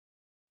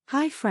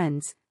Hi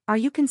friends, are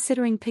you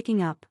considering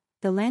picking up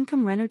the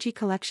Lancôme Rénergie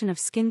collection of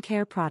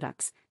skincare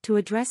products to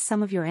address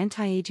some of your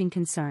anti-aging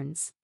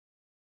concerns?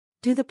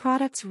 Do the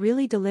products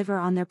really deliver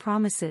on their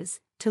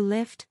promises to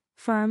lift,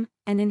 firm,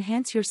 and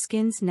enhance your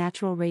skin's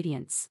natural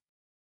radiance?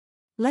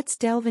 Let's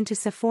delve into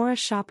Sephora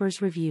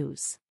shoppers'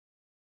 reviews.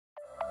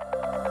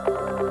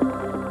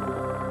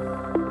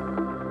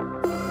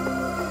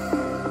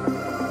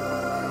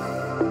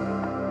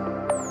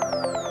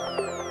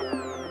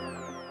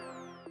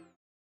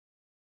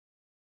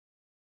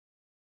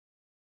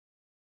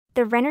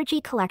 The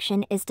RÉNERGIE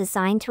collection is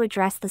designed to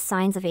address the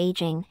signs of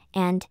aging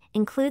and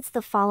includes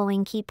the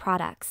following key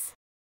products: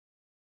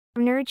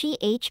 RÉNERGIE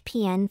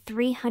H.P.N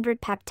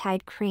 300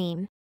 Peptide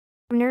Cream,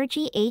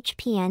 RÉNERGIE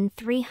H.P.N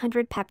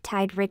 300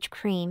 Peptide Rich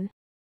Cream,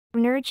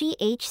 RÉNERGIE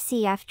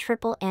H.C.F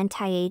Triple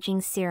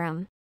Anti-Aging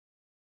Serum,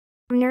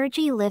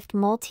 RÉNERGIE Lift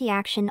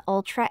Multi-Action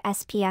Ultra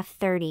SPF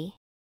 30,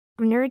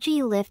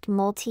 RÉNERGIE Lift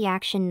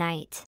Multi-Action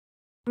Night,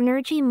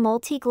 RÉNERGIE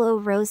Multi-Glow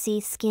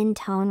Rosy Skin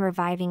Tone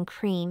Reviving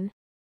Cream,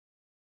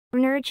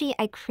 RÉNERGIE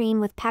Eye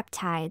Cream with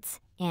Peptides,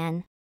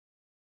 and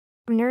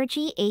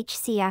RÉNERGIE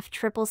H.C.F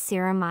Triple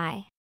Serum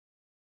Eye.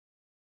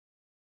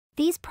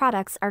 These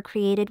products are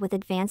created with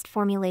advanced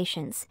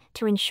formulations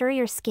to ensure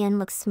your skin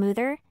looks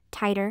smoother,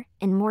 tighter,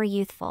 and more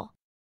youthful.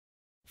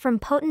 From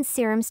potent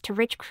serums to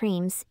rich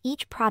creams,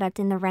 each product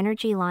in the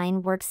RÉNERGIE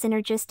line works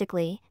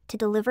synergistically to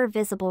deliver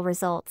visible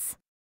results.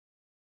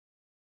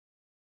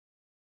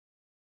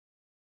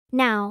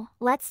 Now,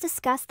 let's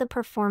discuss the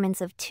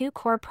performance of two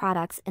core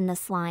products in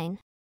this line: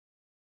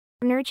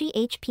 RÉNERGIE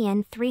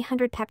H.P.N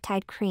 300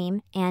 Peptide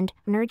Cream and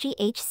RÉNERGIE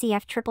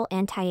H.C.F Triple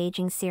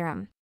Anti-Aging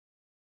Serum.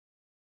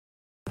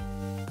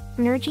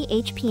 RÉNERGIE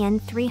H.P.N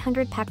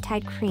 300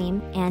 Peptide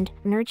Cream and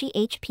RÉNERGIE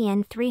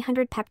H.P.N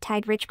 300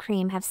 Peptide Rich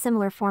Cream have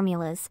similar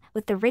formulas,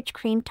 with the rich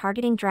cream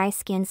targeting dry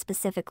skin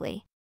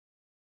specifically.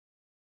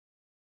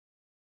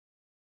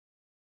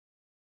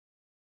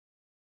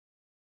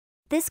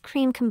 This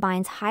cream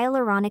combines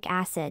hyaluronic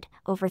acid,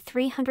 over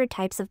 300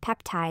 types of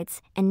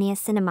peptides, and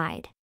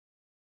niacinamide.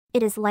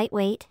 It is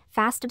lightweight,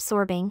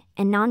 fast-absorbing,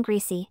 and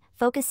non-greasy,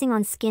 focusing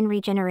on skin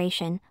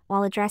regeneration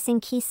while addressing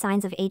key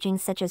signs of aging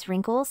such as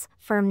wrinkles,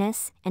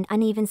 firmness, and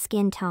uneven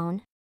skin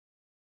tone.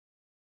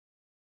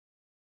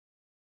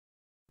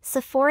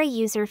 Sephora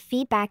user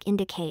feedback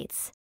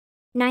indicates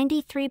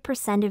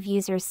 93% of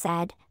users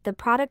said the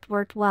product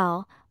worked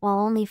well, while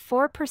only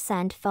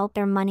 4% felt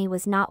their money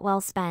was not well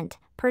spent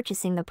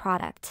purchasing the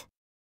product.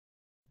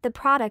 The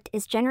product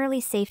is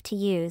generally safe to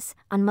use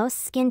on most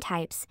skin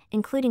types,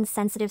 including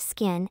sensitive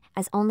skin,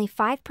 as only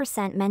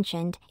 5%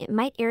 mentioned it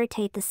might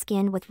irritate the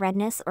skin with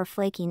redness or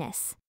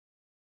flakiness.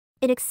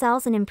 It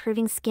excels in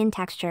improving skin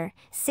texture.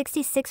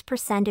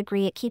 66%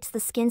 agree it keeps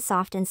the skin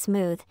soft and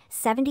smooth,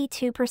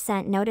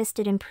 72% noticed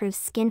it improves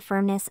skin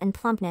firmness and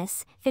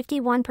plumpness,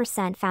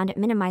 51% found it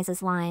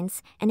minimizes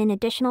lines, and an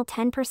additional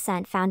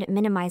 10% found it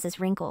minimizes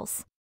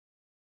wrinkles.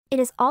 It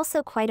is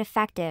also quite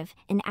effective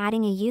in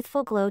adding a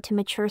youthful glow to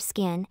mature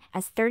skin,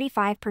 as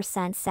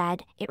 35%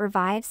 said it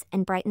revives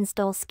and brightens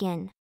dull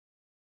skin.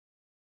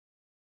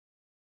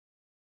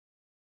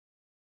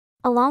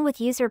 Along with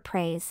user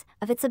praise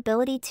of its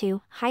ability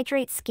to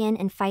hydrate skin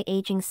and fight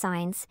aging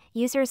signs,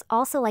 users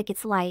also like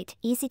its light,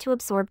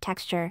 easy-to-absorb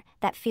texture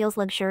that feels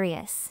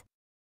luxurious.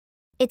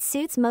 It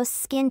suits most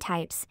skin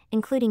types,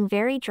 including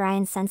very dry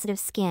and sensitive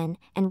skin,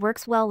 and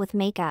works well with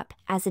makeup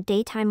as a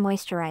daytime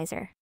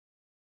moisturizer.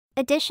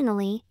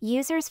 Additionally,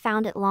 users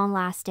found it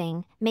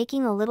long-lasting,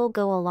 making a little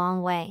go a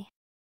long way.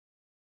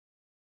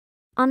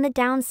 On the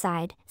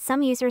downside,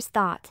 some users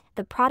thought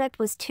the product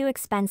was too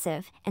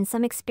expensive and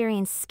some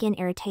experienced skin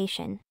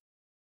irritation.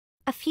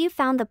 A few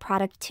found the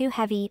product too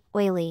heavy,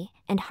 oily,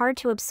 and hard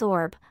to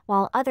absorb,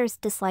 while others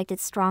disliked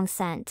its strong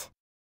scent.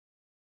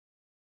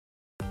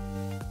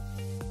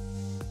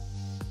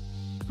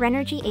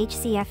 RÉNERGIE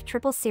H.C.F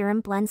Triple Serum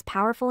blends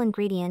powerful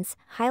ingredients,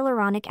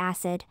 hyaluronic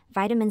acid,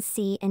 vitamin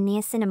C and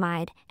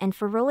niacinamide, and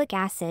ferulic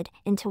acid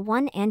into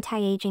one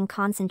anti-aging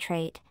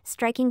concentrate,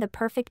 striking the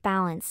perfect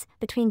balance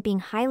between being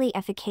highly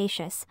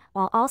efficacious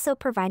while also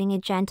providing a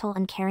gentle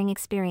and caring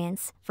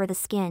experience for the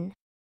skin.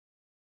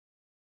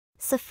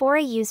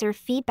 Sephora user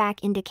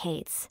feedback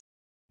indicates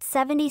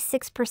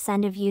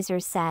 76% of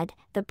users said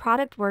the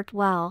product worked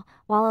well,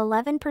 while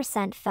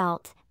 11%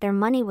 felt their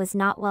money was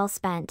not well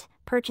spent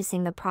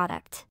purchasing the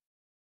product.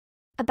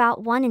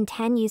 About 1 in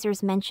 10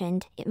 users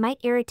mentioned it might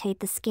irritate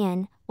the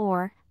skin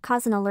or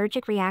cause an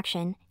allergic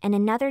reaction, and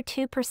another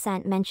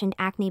 2% mentioned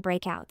acne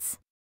breakouts.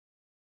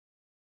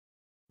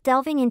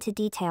 Delving into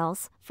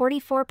details,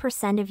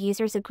 44% of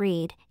users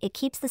agreed it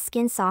keeps the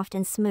skin soft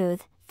and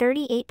smooth,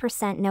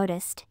 38%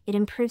 noticed it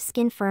improves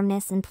skin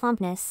firmness and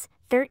plumpness,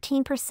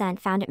 13%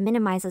 found it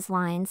minimizes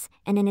lines,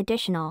 and an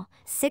additional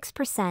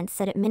 6%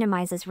 said it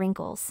minimizes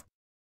wrinkles.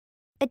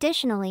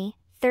 Additionally,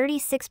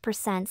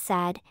 36%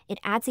 said it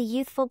adds a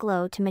youthful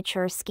glow to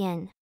mature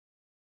skin.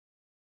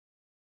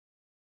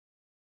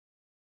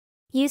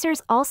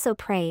 Users also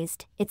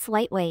praised its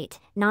lightweight,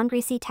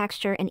 non-greasy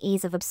texture and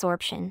ease of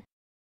absorption.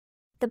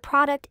 The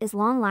product is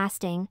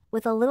long-lasting,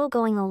 with a little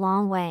going a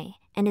long way,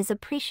 and is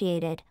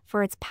appreciated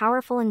for its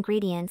powerful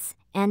ingredients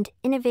and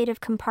innovative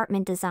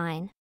compartment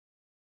design.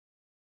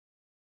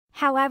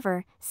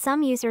 However,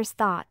 some users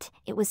thought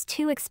it was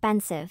too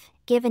expensive,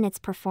 given its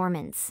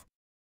performance.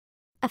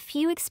 A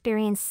few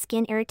experienced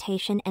skin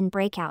irritation and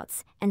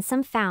breakouts, and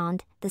some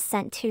found the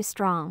scent too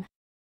strong.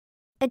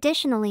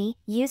 Additionally,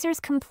 users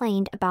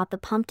complained about the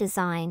pump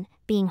design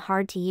being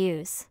hard to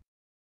use.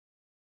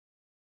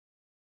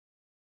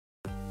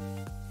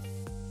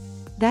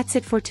 That's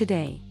it for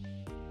today.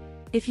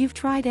 If you've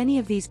tried any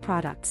of these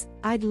products,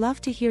 I'd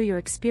love to hear your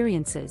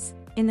experiences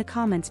in the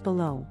comments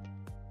below.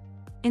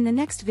 In the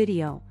next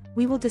video,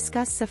 we will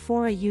discuss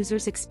Sephora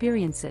users'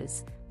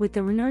 experiences with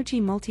the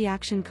RÉNERGIE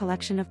multi-action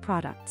collection of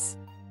products.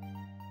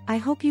 I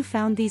hope you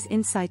found these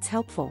insights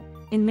helpful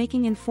in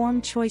making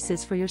informed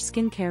choices for your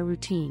skincare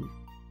routine.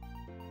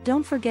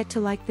 Don't forget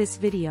to like this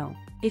video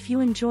if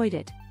you enjoyed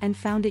it and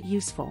found it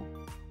useful.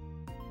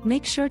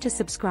 Make sure to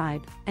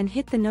subscribe and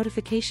hit the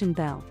notification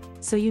bell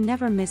so you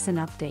never miss an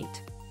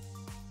update.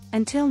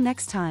 Until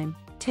next time,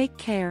 take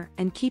care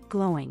and keep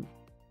glowing.